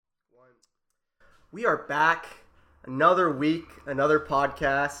We are back. Another week, another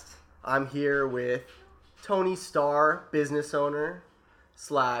podcast. I'm here with Tony Starr, business owner /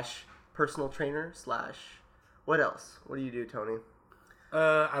 personal trainer / what else? What do you do, Tony?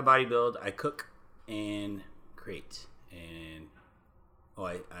 I bodybuild, I cook, and create. And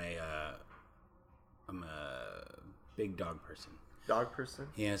I'm a big dog person. Dog person?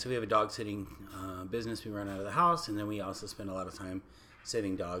 Yeah, so we have a dog sitting business we run out of the house, and then we also spend a lot of time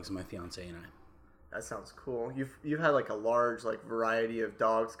saving dogs, my fiance and I. That sounds cool. You've had like a large variety of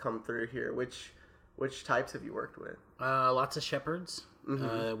dogs come through here. Which types have you worked with? Lots of shepherds.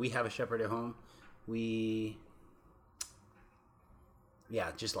 Mm-hmm. We have a shepherd at home.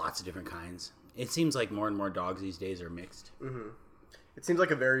 Just lots of different kinds. It seems like more and more dogs these days are mixed. Mm-hmm. It seems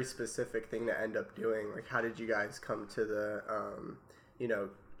like a very specific thing to end up doing. Like, how did you guys come to the,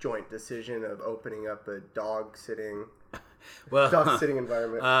 joint decision of opening up a dog sitting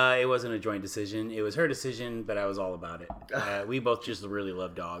environment? It wasn't a joint decision. It was her decision, but I was all about it. We both just really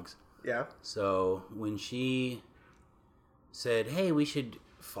love dogs. Yeah. So when she said, "Hey, we should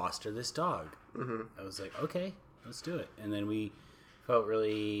foster this dog," I was like, "Okay, let's do it." And then we felt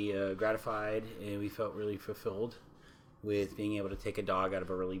really gratified, and we felt really fulfilled with being able to take a dog out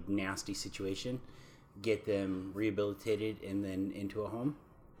of a really nasty situation, get them rehabilitated, and then into a home.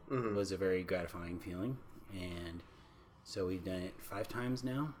 It was a very gratifying feeling. And so we've done it 5 times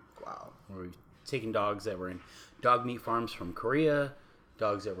now. Wow. Where we've taken dogs that were in dog meat farms from Korea,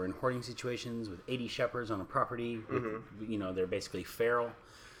 dogs that were in hoarding situations with 80 shepherds on a property. They're basically feral.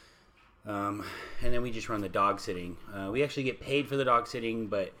 And then we just run the dog sitting. We actually get paid for the dog sitting,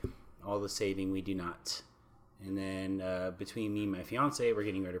 but all the saving we do not. And then between me and my fiance, we're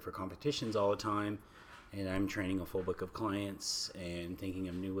getting ready for competitions all the time. And I'm training a full book of clients and thinking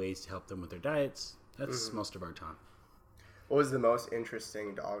of new ways to help them with their diets. That's most of our time. What was the most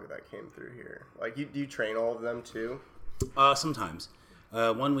interesting dog that came through here? Do you train all of them too? Sometimes.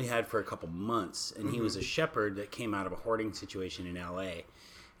 One we had for a couple months, and he was a shepherd that came out of a hoarding situation in LA.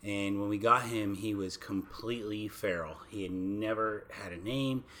 And when we got him, he was completely feral. He had never had a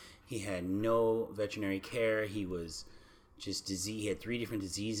name. He had no veterinary care. He was just disease. He had 3 different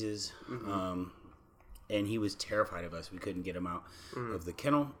diseases. And he was terrified of us. We couldn't get him out of the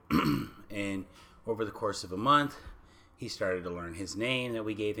kennel. And over the course of a month, he started to learn his name that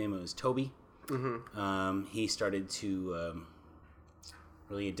we gave him. It was Toby. He started to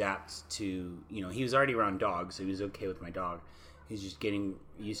really adapt to, he was already around dogs, so he was okay with my dog. He's just getting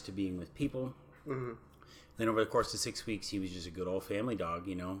used to being with people. Then over the course of 6 weeks, he was just a good old family dog,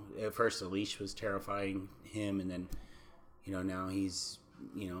 At first, the leash was terrifying him, and then, now he's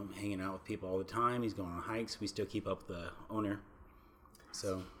hanging out with people all the time. He's going on hikes. We still keep up the owner.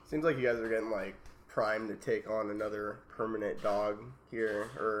 So seems like you guys are getting primed to take on another permanent dog here,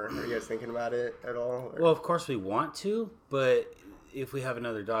 or are you guys thinking about it at all? Well, of course we want to, but if we have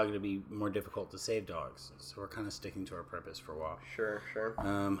another dog, it'll be more difficult to save dogs. So we're kind of sticking to our purpose for a while. Sure.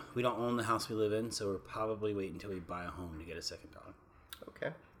 We don't own the house we live in, so we're probably waiting until we buy a home to get a second dog.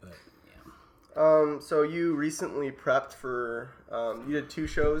 Okay. But so you recently prepped for, you did 2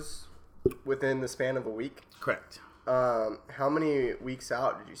 shows within the span of a week? Correct. How many weeks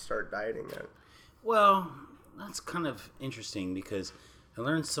out did you start dieting at? Well, that's kind of interesting because I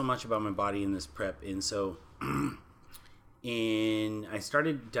learned so much about my body in this prep. And so I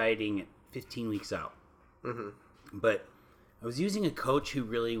started dieting at 15 weeks out. But I was using a coach who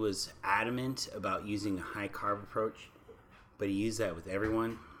really was adamant about using a high carb approach, but he used that with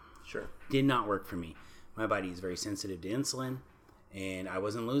everyone. Sure. Did not work for me. My body is very sensitive to insulin, and I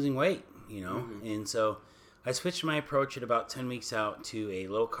wasn't losing weight, And so I switched my approach at about 10 weeks out to a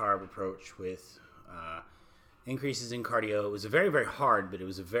low carb approach with increases in cardio. It was very, very hard, but it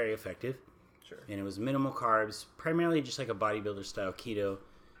was very effective. Sure. And it was minimal carbs, primarily just like a bodybuilder style keto,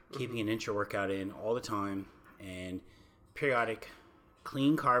 keeping an intra workout in all the time, and periodic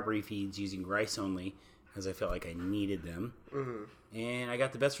clean carb refeeds using rice only, as I felt like I needed them. And I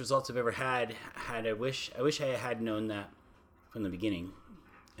got the best results I've ever had. I wish I had known that from the beginning,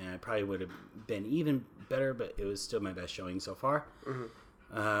 and I probably would have been even better, but it was still my best showing so far.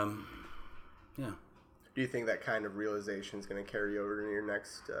 Yeah. Do you think that kind of realization is going to carry over to your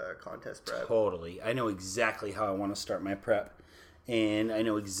next contest prep? Totally. I know exactly how I want to start my prep, and I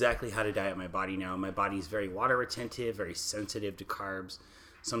know exactly how to diet my body now. My body is very water retentive, very sensitive to carbs.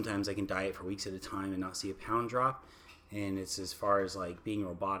 Sometimes I can diet for weeks at a time and not see a pound drop. And it's as far as being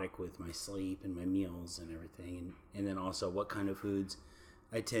robotic with my sleep and my meals and everything. And then also what kind of foods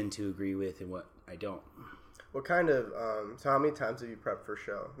I tend to agree with and what I don't. What kind of, so how many times have you prepped for a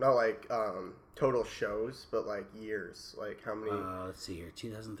show? Not total shows, but years. How many? Let's see here.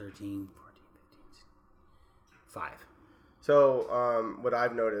 2013, 14, 15, 5. So what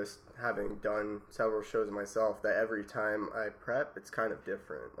I've noticed, having done several shows myself, that every time I prep, it's kind of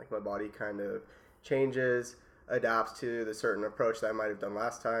different. Like my body kind of changes, adapts to the certain approach that I might have done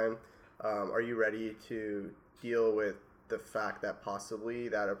last time. Are you ready to deal with the fact that possibly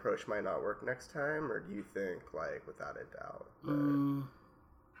that approach might not work next time, or do you think, like, without a doubt, that,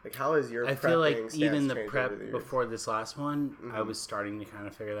 like, how is your? I feel like even the changed prep over the years? before this last one, I was starting to kind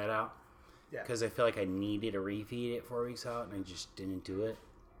of figure that out. Yeah. Because I feel like I needed to refeed it 4 weeks out, and I just didn't do it.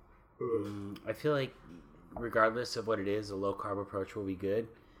 I feel like regardless of what it is, a low carb approach will be good,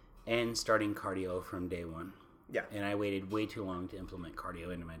 and starting cardio from day one. Yeah. And I waited way too long to implement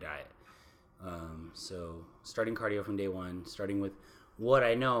cardio into my diet. So starting cardio from day one, starting with what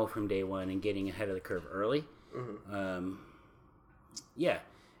I know from day one, and getting ahead of the curve early. Yeah.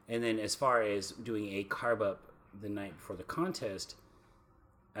 And then as far as doing a carb up the night before the contest,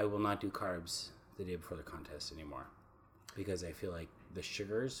 I will not do carbs the day before the contest anymore, because I feel like the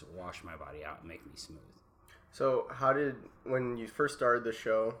sugars wash my body out and make me smooth. So when you first started the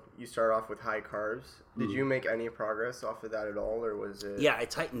show, you started off with high carbs. Did you make any progress off of that at all, or was it? Yeah, I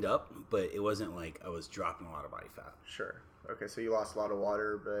tightened up, but it wasn't like I was dropping a lot of body fat. Sure. Okay, so you lost a lot of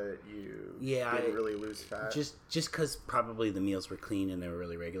water, but you didn't really lose fat. Just because probably the meals were clean and they were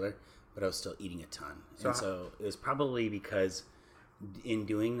really regular, but I was still eating a ton. So it was probably because in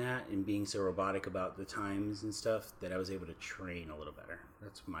doing that and being so robotic about the times and stuff that I was able to train a little better.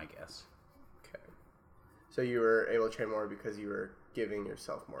 That's my guess. Okay. So you were able to train more because you were giving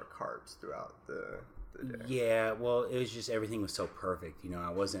yourself more carbs throughout the day. Yeah, well, it was just everything was so perfect.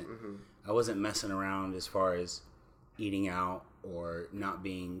 I wasn't messing around as far as eating out or not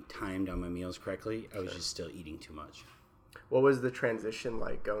being timed on my meals correctly. I was just still eating too much. What was the transition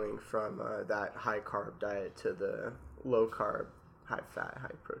like going from that high carb diet to the low carb, high fat,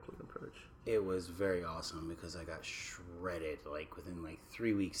 high protein approach? It was very awesome because I got shredded within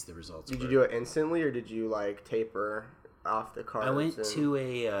 3 weeks. The results. Did you do it instantly, or did you taper off the carbs? I went to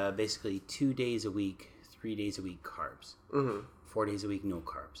a basically 2 days a week, 3 days a week carbs. 4 days a week no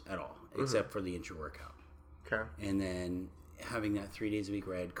carbs at all, except for the intra workout. Okay. And then having that 3 days a week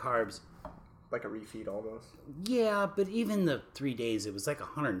where I had carbs. Like a refeed almost? Yeah, but even the 3 days, it was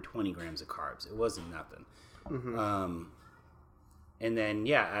 120 grams of carbs. It wasn't nothing. And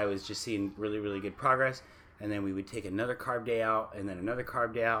then, I was just seeing really, really good progress. And then we would take another carb day out, and then another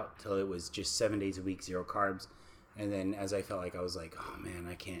carb day out, till it was just 7 days a week, 0 carbs. And then as I felt like I was like, oh man,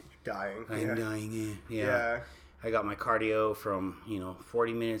 I can't. Dying. I'm dying. Yeah. I got my cardio from,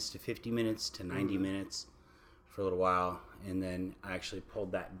 40 minutes to 50 minutes to 90 minutes for a little while. And then I actually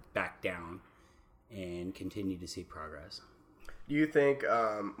pulled that back down and continued to see progress. Do you think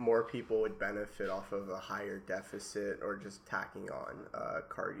more people would benefit off of a higher deficit, or just tacking on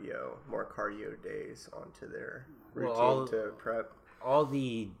more cardio days onto their routine to prep? All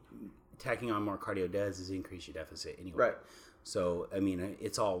the tacking on more cardio does is increase your deficit anyway. Right. So,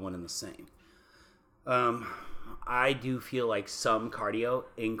 it's all one and the same. I do feel like some cardio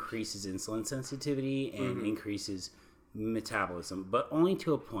increases insulin sensitivity and increases metabolism, but only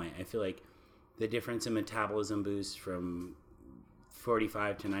to a point. I feel like the difference in metabolism boost from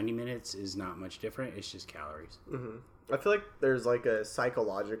 45 to 90 minutes is not much different. It's just calories. I feel like there's a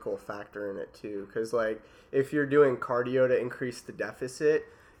psychological factor in it too, because if you're doing cardio to increase the deficit,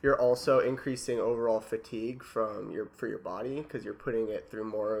 you're also increasing overall fatigue for your body, because you're putting it through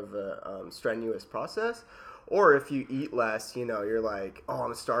more of a strenuous process. Or if you eat less, you're like, oh,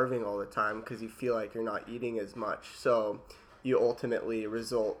 I'm starving all the time, because you feel like you're not eating as much. So you ultimately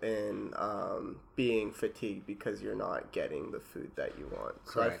result in being fatigued because you're not getting the food that you want.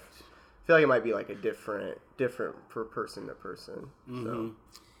 Correct. So I feel like it might be a different for person to person. So.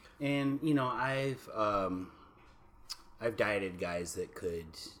 And I've dieted guys that could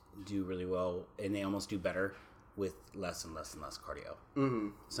do really well, and they almost do better with less and less and less cardio.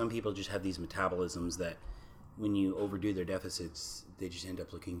 Some people just have these metabolisms that when you overdo their deficits, they just end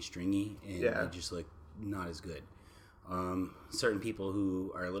up looking stringy, and they just look not as good. Certain people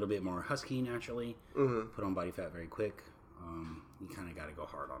who are a little bit more husky naturally put on body fat very quick. You kind of got to go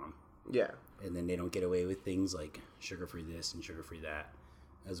hard on them. Yeah. And then they don't get away with things like sugar-free this and sugar-free that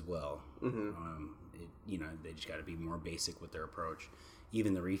as well. They just got to be more basic with their approach.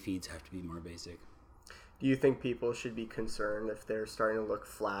 Even the refeeds have to be more basic. Do you think people should be concerned if they're starting to look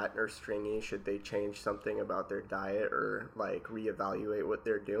flat or stringy? Should they change something about their diet, or reevaluate what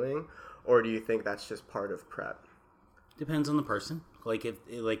they're doing? Or do you think that's just part of prep? Depends on the person.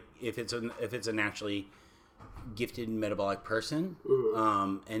 If it's a naturally gifted metabolic person,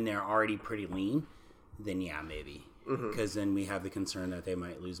 and they're already pretty lean, then maybe. because then we have the concern that they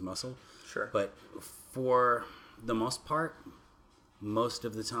might lose muscle. Sure. But for the most part, most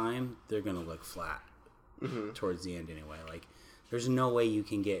of the time, they're going to look flat towards the end anyway. Like, there's no way you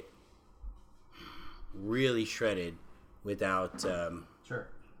can get really shredded without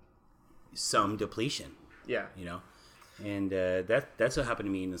some depletion. Yeah. You know? And that's what happened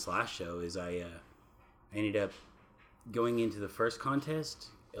to me in this last show is I ended up going into the first contest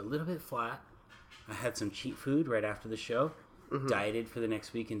a little bit flat. I had some cheat food right after the show, dieted for the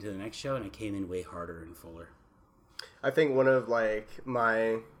next week into the next show, and I came in way harder and fuller. I think one of my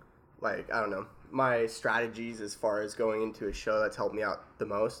strategies as far as going into a show that's helped me out the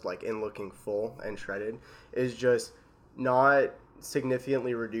most, like in looking full and shredded, is just not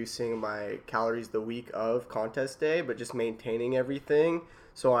significantly reducing my calories the week of contest day, but just maintaining everything.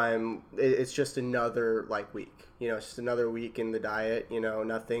 So it's just another week, it's just another week in the diet,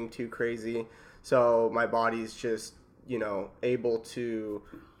 nothing too crazy. So my body's just, able to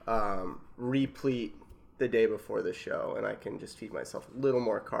replete the day before the show, and I can just feed myself a little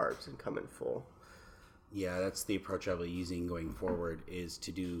more carbs and come in full. Yeah, that's the approach I'll be using going forward, is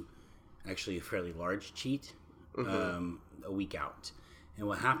to do actually a fairly large cheat a week out. And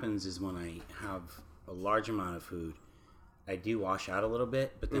what happens is when I have a large amount of food, I do wash out a little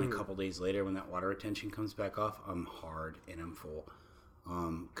bit, but then a couple days later when that water retention comes back off, I'm hard and I'm full.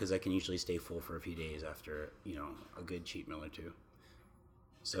 Because I can usually stay full for a few days after, a good cheat meal or two.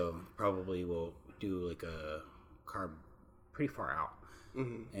 So probably we'll do like a carb pretty far out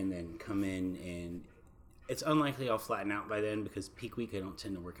and then come in, and it's unlikely I'll flatten out by then because peak week I don't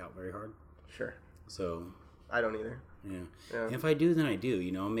tend to work out very hard. Sure. So I don't either. Yeah. And if I do, then I do.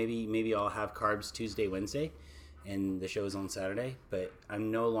 Maybe I'll have carbs Tuesday, Wednesday, and the show's on Saturday. But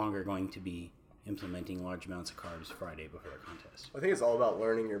I'm no longer going to be implementing large amounts of carbs Friday before a contest. I think it's all about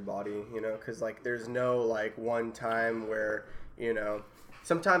learning your body, because there's no one time where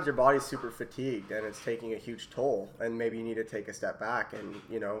sometimes your body's super fatigued and it's taking a huge toll, and maybe you need to take a step back and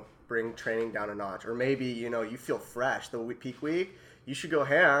bring training down a notch, or maybe you feel fresh the peak week. You should go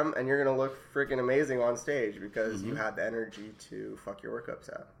ham, and you're going to look freaking amazing on stage because you had the energy to fuck your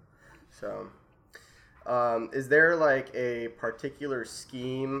workups out. So, is there a particular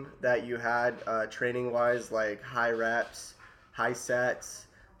scheme that you had training-wise, like high reps, high sets,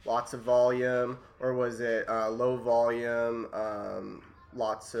 lots of volume, or was it low volume,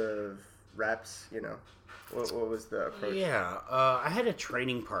 lots of reps, What was the approach? Yeah, I had a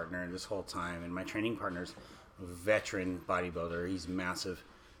training partner this whole time, and my training partner's veteran bodybuilder. He's massive.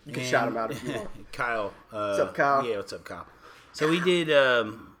 You can shout him out if you want. Kyle. What's up, Kyle? Yeah, what's up, Kyle? So we did,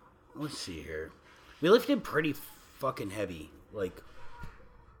 let's see here. We lifted pretty fucking heavy,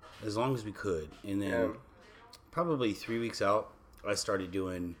 as long as we could. And then probably 3 weeks out, I started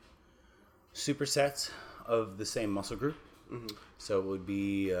doing supersets of the same muscle group. So it would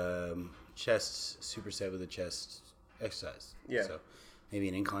be chest superset with a chest exercise. Yeah. So maybe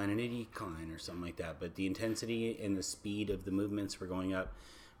an incline and a decline or something like that. But the intensity and the speed of the movements were going up.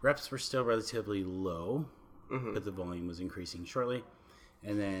 Reps were still relatively low, but the volume was increasing shortly.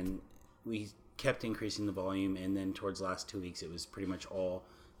 And then we kept increasing the volume, and then towards the last 2 weeks, it was pretty much all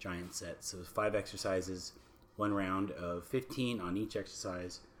giant sets. So 5 exercises, 1 round of 15 on each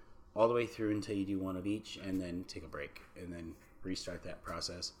exercise, all the way through until you do 1 of each, and then take a break, and then restart that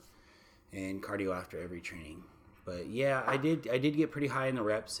process. And cardio after every training. But yeah, I did get pretty high in the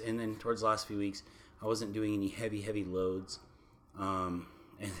reps, and then towards the last few weeks, I wasn't doing any heavy loads. And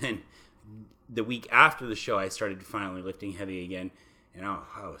then the week after the show, I started finally lifting heavy again, and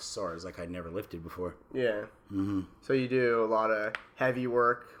I was sore. It was like I'd never lifted before. Yeah. So you do a lot of heavy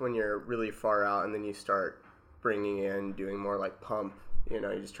work when you're really far out, and then you start bringing in doing more pump. You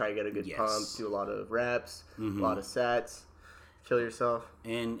just try to get a good pump, do a lot of reps, a lot of sets. Kill yourself.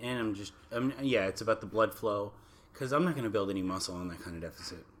 And it's about the blood flow, because I'm not going to build any muscle on that kind of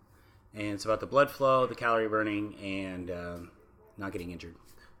deficit. And it's about the blood flow, the calorie burning, and not getting injured.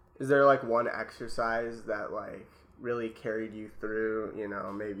 Is there one exercise that really carried you through?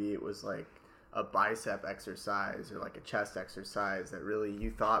 Maybe it was a bicep exercise or a chest exercise that really you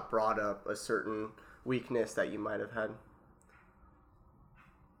thought brought up a certain weakness that you might have had?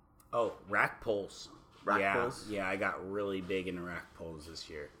 Oh, rack pulls. Rack pulls? Yeah, I got really big into rack pulls this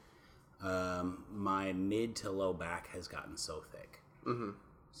year. My mid to low back has gotten so thick.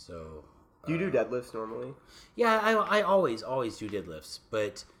 So. Do you do deadlifts normally? Yeah, I always do deadlifts,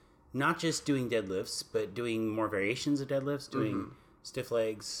 but not just doing deadlifts, but doing more variations of deadlifts, doing stiff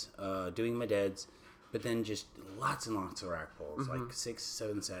legs, doing my deads, but then just lots and lots of rack pulls,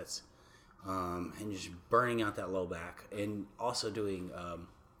 6-7 sets, and just burning out that low back, and also doing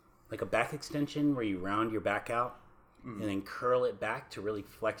a back extension where you round your back out and then curl it back to really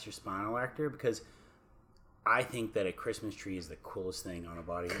flex your spinal artery, because I think that a Christmas tree is the coolest thing on a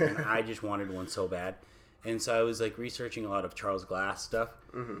body, and I just wanted one so bad. And so I was like researching a lot of Charles Glass stuff,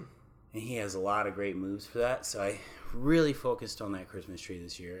 and he has a lot of great moves for that. So I really focused on that Christmas tree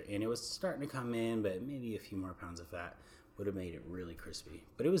this year, and it was starting to come in, but maybe a few more pounds of fat would have made it really crispy.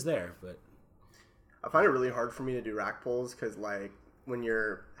 But it was there. But I find it really hard for me to do rack pulls because, like, when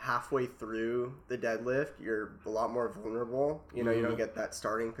you're halfway through the deadlift, you're a lot more vulnerable. You know, you don't get that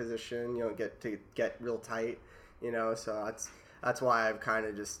starting position. You don't get to get real tight. You know, so that's why I've kind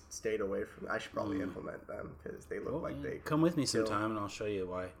of just stayed away from. I should probably implement them because they look like they come with me sometime, and I'll show you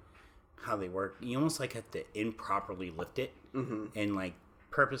how they work. You almost like have to improperly lift it, and like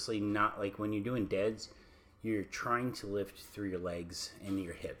purposely not, like when you're doing deads, you're trying to lift through your legs and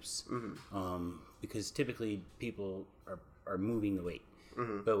your hips, because typically people are moving the weight.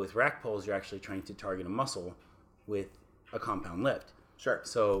 But with rack pulls, you're actually trying to target a muscle with a compound lift. Sure.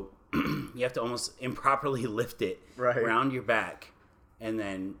 So you have to almost improperly lift it around your back, and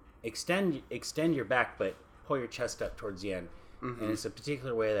then extend your back, but pull your chest up towards the end. And it's a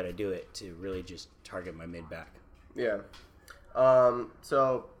particular way that I do it to really just target my mid back. Yeah.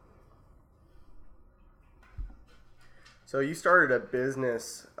 So you started a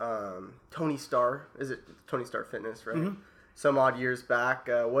business, Tony Starr. Is it Tony Starr Fitness, right? Some odd years back.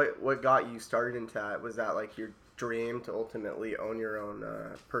 What got you started into that? Was that like your dream to ultimately own your own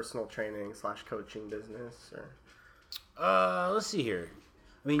personal training / coaching business? Or? Let's see here.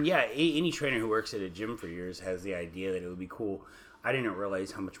 I mean, yeah, any trainer who works at a gym for years has the idea that it would be cool. I didn't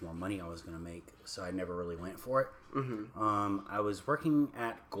realize how much more money I was going to make, so I never really went for it. I was working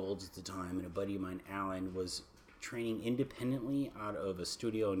at Gold's at the time, and a buddy of mine, Alan, was training independently out of a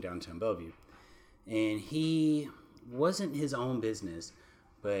studio in downtown Bellevue. And he wasn't his own business,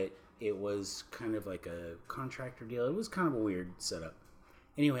 but it was kind of like a contractor deal. It was kind of a weird setup.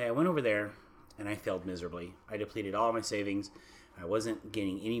 Anyway, I went over there, and I failed miserably. I depleted all my savings. I wasn't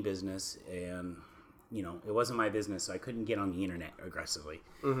getting any business, and, you know, it wasn't my business, so I couldn't get on the internet aggressively.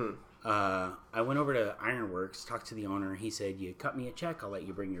 I went over to Ironworks, talked to the owner. He said, "You cut me a check, I'll let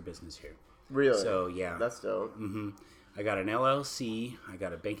you bring your business here." Really? So, yeah. That's dope. I got an LLC, I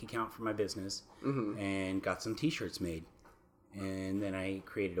got a bank account for my business, and got some t-shirts made. And then I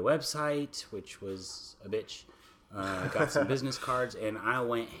created a website, which was a bitch. Got some business cards, and I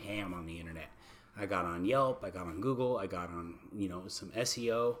went ham on the internet. I got on Yelp, I got on Google, I got on, you know, some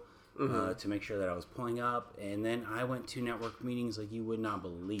SEO to make sure that I was pulling up. And then I went to network meetings like you would not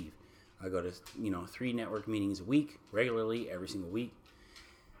believe. I go to, you know, 3 network meetings a week, regularly, every single week.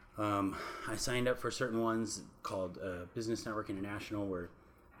 I signed up for certain ones called Business Network International, where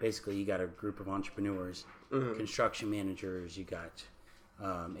basically you got a group of entrepreneurs, construction managers, you got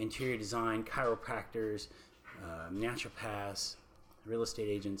interior design, chiropractors, naturopaths, real estate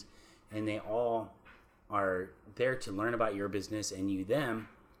agents, and they all are there to learn about your business and you them,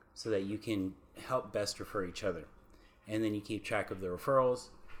 so that you can help best refer each other. And then you keep track of the referrals.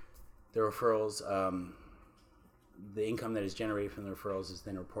 The income that is generated from the referrals is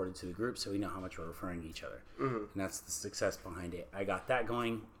then reported to the group, so we know how much we're referring to each other. And that's the success behind it. I got that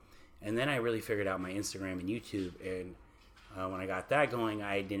going, and then I really figured out my Instagram and YouTube. And when I got that going,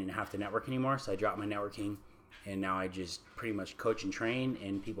 I didn't have to network anymore, so I dropped my networking, and now I just pretty much coach and train,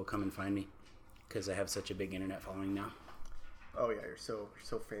 and people come and find me because I have such a big internet following now. Oh yeah, you're so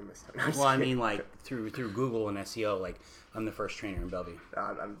famous. Well, I mean, like through Google and SEO, like I'm the first trainer in Bellevue.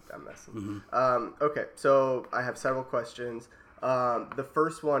 I'm messing. Okay, so I have several questions. The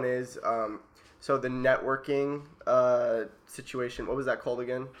first one is, so the networking situation. What was that called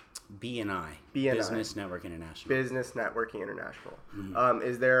again? BNI. Business Network International. Business Networking International.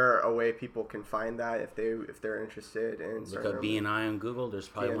 Is there a way people can find that if they're interested in? Look up BNI on Google. There's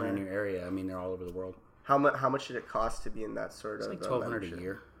probably one in your area. I mean, they're all over the world. How much did it cost to be in that sort of? It's like $1,200 a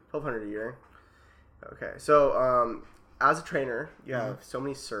year. $1,200 a year. Okay, so as a trainer, you have so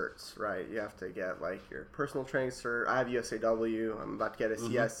many certs, right? You have to get like your personal training cert. I have USAW. I'm about to get a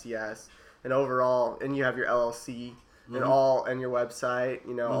CSCS, and overall, and you have your LLC and your website.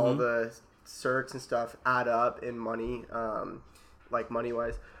 You know, all the certs and stuff add up in money, like money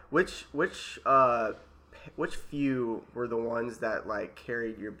wise. Which few were the ones that like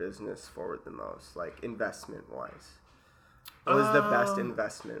carried your business forward the most, like investment wise? What was the best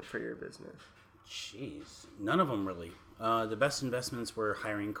investment for your business? Jeez, none of them really. The best investments were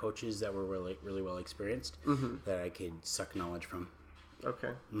hiring coaches that were really well experienced, that I could suck knowledge from.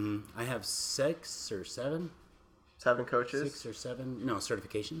 Okay. I have 6 or 7. 7 coaches? 6 or 7, no,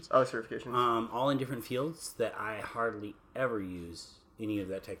 certifications. Oh, certifications. All in different fields that I hardly ever use any of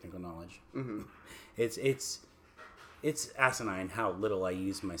that technical knowledge. It's it's asinine how little I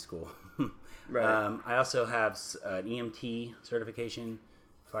use my school. Right. I also have an EMT certification,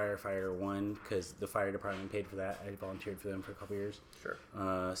 firefighter 1, because the fire department paid for that. I volunteered for them for a couple years. Sure.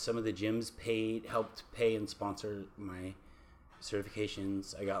 Some of the gyms helped pay and sponsor my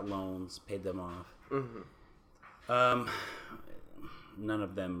certifications. I got loans, paid them off. Mm-hmm. None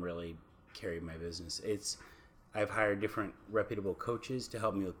of them really carried my business. I've hired different reputable coaches to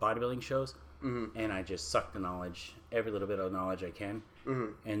help me with bodybuilding shows, and I just suck the knowledge, every little bit of knowledge I can,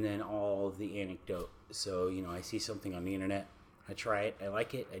 and then all of the anecdote. So, I see something on the internet, I try it, I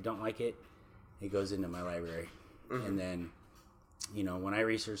like it, I don't like it, it goes into my library. And then, when I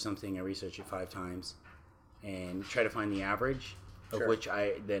research something, I research it 5 times and try to find the average of which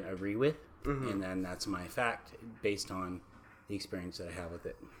I then agree with, and then that's my fact based on the experience that I have with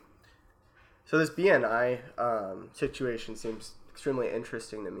it. So this BNI situation seems extremely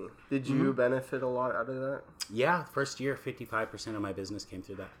interesting to me. Did you benefit a lot out of that? Yeah, first year, 55% of my business came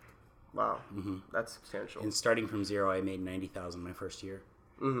through that. Wow, that's substantial. And starting from zero, I made $90,000 my first year,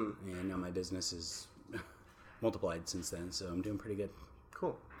 and now my business is multiplied since then. So I'm doing pretty good.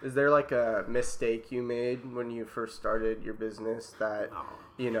 Cool. Is there like a mistake you made when you first started your business that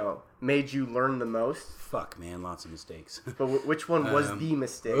made you learn the most? Fuck, man, lots of mistakes. But which one was the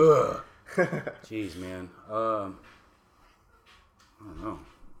mistake? Jeez, man. I don't know.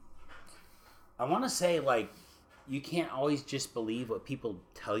 I want to say, like, you can't always just believe what people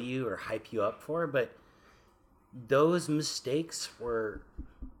tell you or hype you up for, but those mistakes were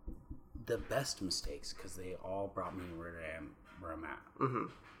the best mistakes because they all brought me where I'm at.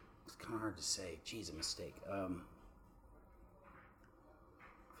 It's kind of hard to say. Jeez, a mistake. I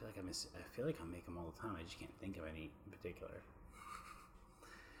feel like I make them all the time. I just can't think of any in particular.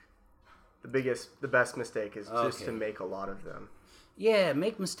 The best mistake is just to make a lot of them. Yeah,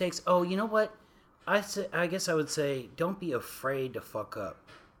 make mistakes. Oh, you know what? I guess I would say don't be afraid to fuck up.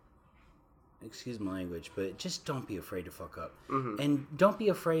 Excuse my language, but just don't be afraid to fuck up. And don't be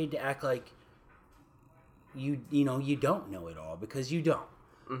afraid to act like you don't know it all, because you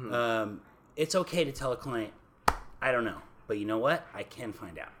don't. It's okay to tell a client, I don't know, but you know what? I can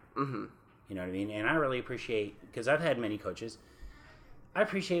find out. You know what I mean? And I really appreciate, because I've had many coaches, I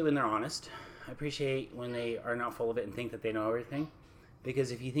appreciate when they're honest. I appreciate when they are not full of it and think that they know everything.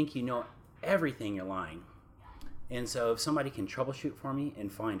 Because if you think you know everything, you're lying. And so if somebody can troubleshoot for me and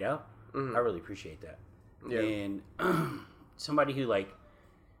find out, I really appreciate that. Yeah. And somebody who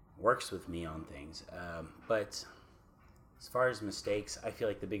works with me on things. But as far as mistakes, I feel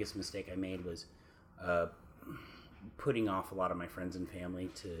like the biggest mistake I made was putting off a lot of my friends and family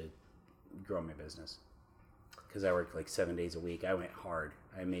to grow my business. Because I worked 7 days a week. I went hard.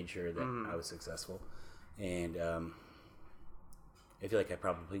 I made sure that I was successful. And I feel like I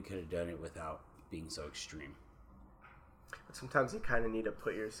probably could have done it without being so extreme. Sometimes you kind of need to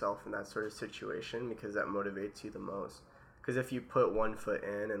put yourself in that sort of situation because that motivates you the most. Because if you put one foot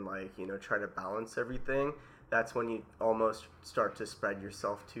in and try to balance everything, that's when you almost start to spread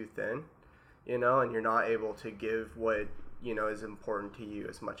yourself too thin, and you're not able to give what, is important to you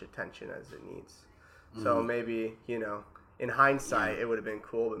as much attention as it needs. So maybe, in hindsight, it would have been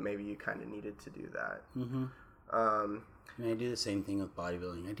cool, but maybe you kind of needed to do that. I do the same thing with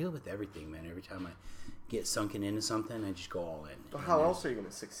bodybuilding. I do it with everything, man. Every time I get sunken into something, I just go all in. Well, how else are you going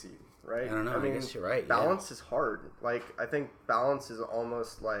to succeed, right? I don't know. I guess you're right. Balance is hard. I think balance is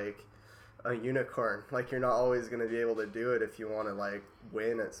almost like a unicorn. You're not always going to be able to do it if you want to,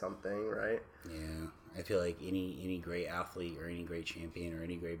 win at something, right? Yeah. I feel like any great athlete or any great champion or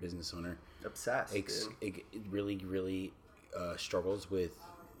any great business owner obsessed, it really, really struggles with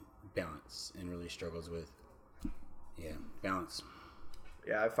balance and really struggles with balance.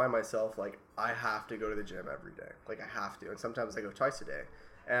 Yeah, I find myself I have to go to the gym every day. I have to, and sometimes I go twice a day,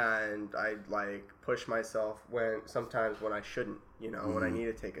 and I push myself sometimes when I shouldn't. When I need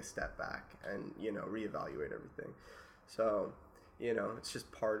to take a step back and reevaluate everything. So it's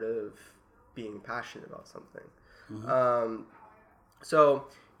just part of being passionate about something. So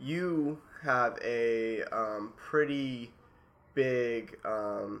you have a pretty big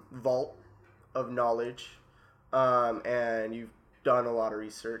vault of knowledge, and you've done a lot of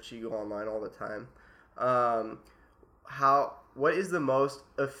research. You go online all the time. What is the most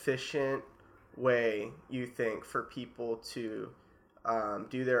efficient way you think for people to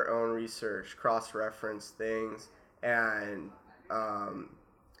do their own research, cross-reference things, and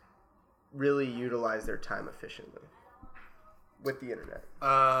really utilize their time efficiently with the internet?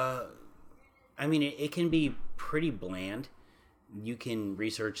 It can be pretty bland. You can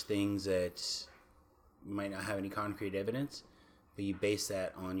research things that might not have any concrete evidence, but you base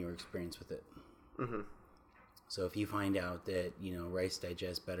that on your experience with it. So if you find out that, rice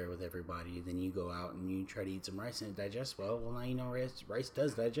digests better with everybody, then you go out and you try to eat some rice and it digests well. Well, now you know rice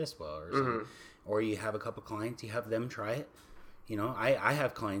does digest well or something. Or you have a couple clients, you have them try it. I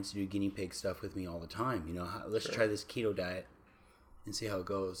have clients do guinea pig stuff with me all the time. Let's try this keto diet and see how it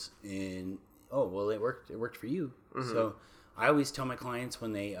goes. And, it worked. It worked for you. So I always tell my clients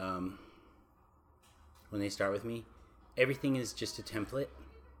when they start with me, everything is just a template.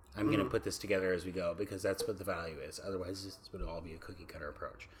 I'm going to put this together as we go because that's what the value is. Otherwise, this would all be a cookie cutter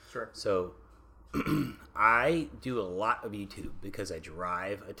approach. Sure. So I do a lot of YouTube because I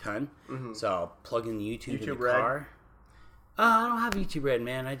drive a ton. So I'll plug in the YouTube in the car. I don't have YouTube Red,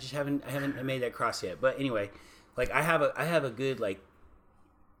 man. I just haven't made that cross yet. But anyway, like I have a good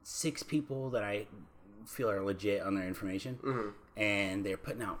 6 people that I feel are legit on their information, and they're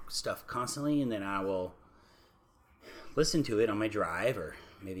putting out stuff constantly, and then I will listen to it on my drive, or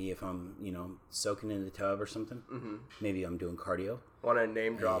maybe if I'm soaking in the tub or something. Maybe I'm doing cardio. Want to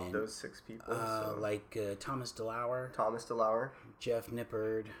name drop those 6 people? Like Thomas DeLauer, Jeff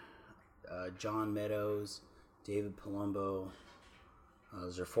Nippard, John Meadows, David Palumbo.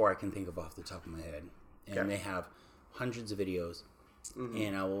 Those are 4 I can think of off the top of my head, and they have hundreds of videos.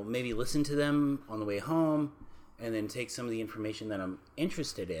 And I will maybe listen to them on the way home, and then take some of the information that I'm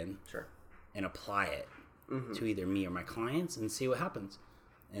interested in, and apply it to either me or my clients, and see what happens.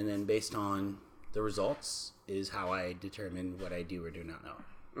 And then based on the results is how I determine what I do or do not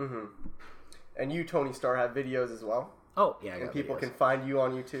know. And you, Tony Starr, have videos as well? Oh, yeah. And people can find you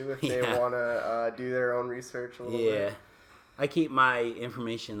on YouTube if they want to do their own research a little bit. I keep my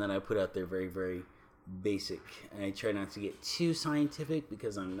information that I put out there very, very basic. And I try not to get too scientific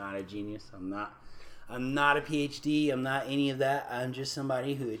because I'm not a genius. I'm not a PhD. I'm not any of that. I'm just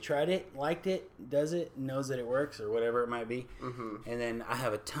somebody who tried it, liked it, does it, knows that it works, or whatever it might be. And then I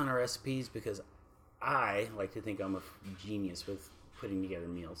have a ton of recipes because I like to think I'm a genius with putting together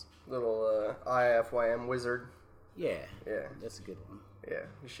meals. Little IFYM wizard. Yeah. That's a good one. Yeah,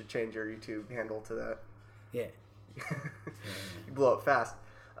 you should change your YouTube handle to that. Yeah. You blow up fast.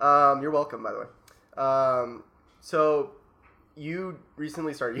 You're welcome, by the way. So you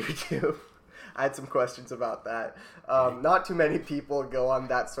recently started YouTube. I had some questions about that. Not too many people go on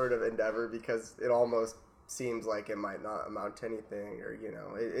that sort of endeavor because it almost seems like it might not amount to anything, or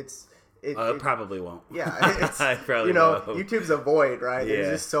it probably won't. Yeah, it's probably won't. YouTube's a void, right? Yeah.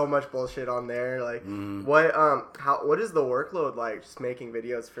 There's just so much bullshit on there. Like, what is the workload like? Just making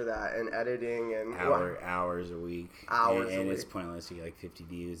videos for that and editing and hours a week. And it's pointless. You get like 50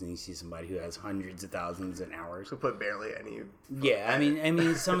 views, and you see somebody who has hundreds of thousands of hours who put barely any. Yeah, I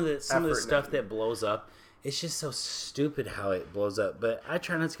mean, some of the stuff that blows up, it's just so stupid how it blows up. But I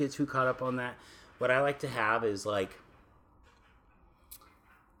try not to get too caught up on that. What I like to have is like.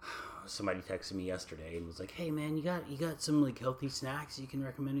 Somebody texted me yesterday and was like, "Hey man, you got some like healthy snacks you can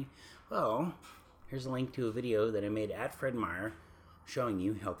recommend me?" Well, here's a link to a video that I made at Fred Meyer showing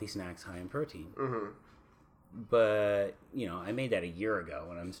you healthy snacks high in protein. But I made that a year ago,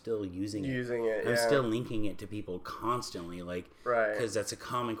 and I'm still using it. I'm still linking it to people constantly, because that's a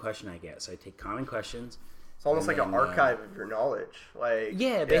common question I get. So I take common questions. It's almost like an archive of your knowledge.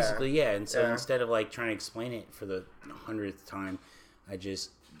 Basically. And so instead of like trying to explain it for the 100th time, I just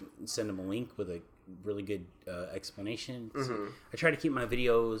send them a link with a really good explanation. So I try to keep my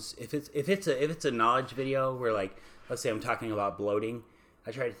videos, if it's a knowledge video where, like, let's say I'm talking about bloating,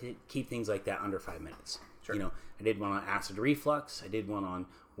 I try to keep things like that under 5 minutes. I did one on acid reflux. I did one on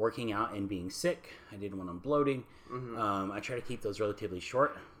working out and being sick. I did one on bloating. I try to keep those relatively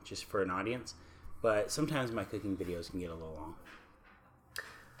short, just for an audience. But sometimes my cooking videos can get a little long.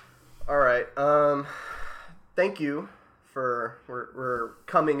 All right. Thank you. We're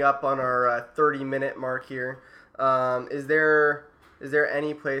coming up on our 30-minute mark here. Is there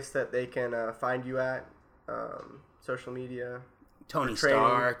any place that they can find you at? Social media? Tony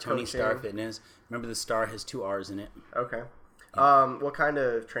Starr, Tony Starr Fitness. Remember, the Star has 2 R's in it. Okay. What kind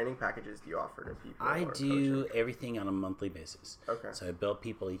of training packages do you offer to people? I do everything on a monthly basis. Okay. So I build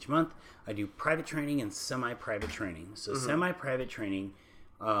people each month. I do private training and semi-private training. So semi-private training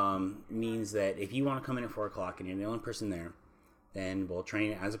means that if you want to come in at 4 o'clock and you're the only person there, then we'll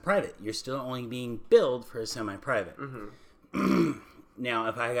train as a private. You're still only being billed for a semi-private. Now,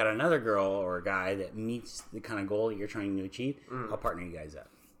 if I got another girl or a guy that meets the kind of goal that you're trying to achieve, I'll partner you guys up.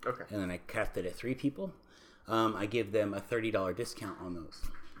 Okay. And then I capped it at 3 people. I give them a $30 discount on those.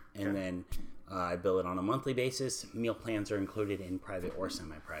 And then I bill it on a monthly basis. Meal plans are included in private or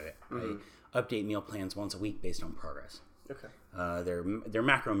semi-private. I update meal plans once a week based on progress. Okay. They're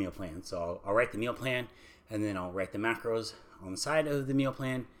macro meal plans. So I'll write the meal plan, and then I'll write the macros on the side of the meal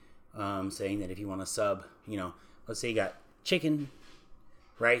plan, saying that if you want to sub, let's say you got chicken,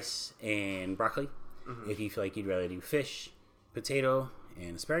 rice, and broccoli. If you feel like you'd rather do fish, potato,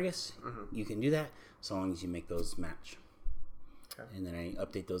 and asparagus, you can do that as long as you make those match. Okay. And then I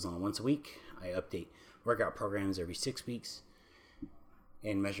update those on once a week. I update workout programs every 6 weeks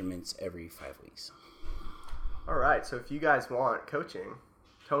and measurements every 5 weeks. All right. So if you guys want coaching,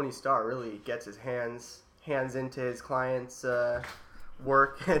 Tony Starr really gets his hands into his clients'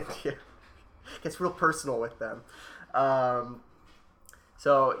 work and gets real personal with them.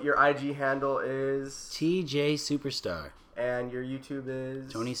 So your IG handle is TJ Superstar. And your YouTube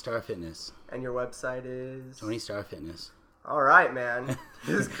is Tony Starr Fitness. And your website is Tony Starr Fitness. All right, man.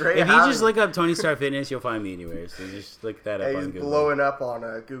 This is great. If you just look up Tony Starr Fitness, you'll find me anywhere. So just look that up on Google. He's blowing up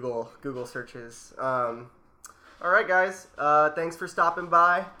on Google searches. All right, guys. Thanks for stopping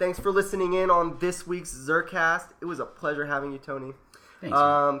by. Thanks for listening in on this week's Zercast. It was a pleasure having you, Tony. Thanks,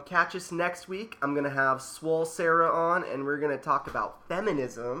 man. Catch us next week. I'm going to have Swole Sarah on, and we're going to talk about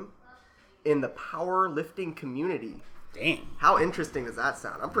feminism in the powerlifting community. Dang. How interesting does that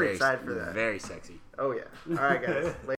sound? I'm pretty excited for that. Very sexy. Oh, yeah. All right, guys.